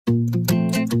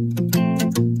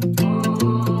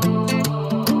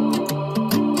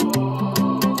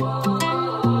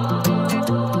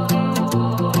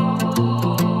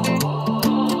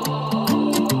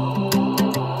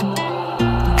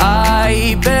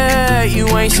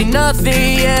ain't seen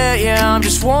nothing yet. Yeah, I'm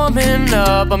just warming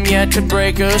up, I'm yet to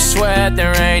break a sweat.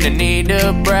 There ain't a need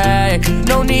to brag,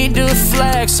 no need to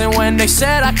flex. And when they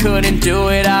said I couldn't do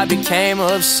it, I became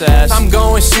obsessed. I'm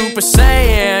going Super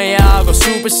Saiyan, yeah, I'll go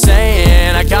Super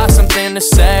Saiyan. I got something to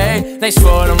say, thanks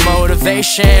for the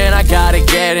motivation. I gotta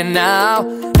get it now,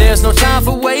 there's no time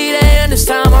for waiting. This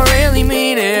time I really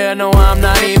mean it, no, I'm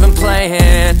not even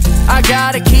playing. I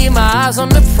gotta keep my eyes on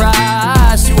the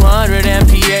prize. 200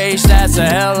 mph, that's a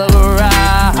hell of a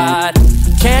ride.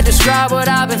 Can't describe what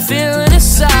I've been feeling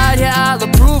inside. Yeah, I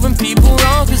love proving people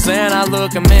wrong, cause then I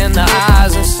look them in the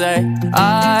eyes and say,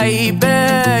 I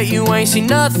bet you ain't seen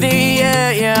nothing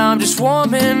yet. Yeah, I'm just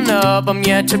warming up, I'm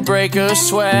yet to break a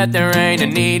sweat. There ain't a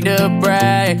need to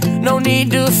brag, no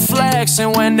need to flex.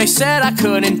 And when they said I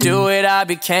couldn't do it, I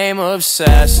became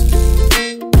obsessed.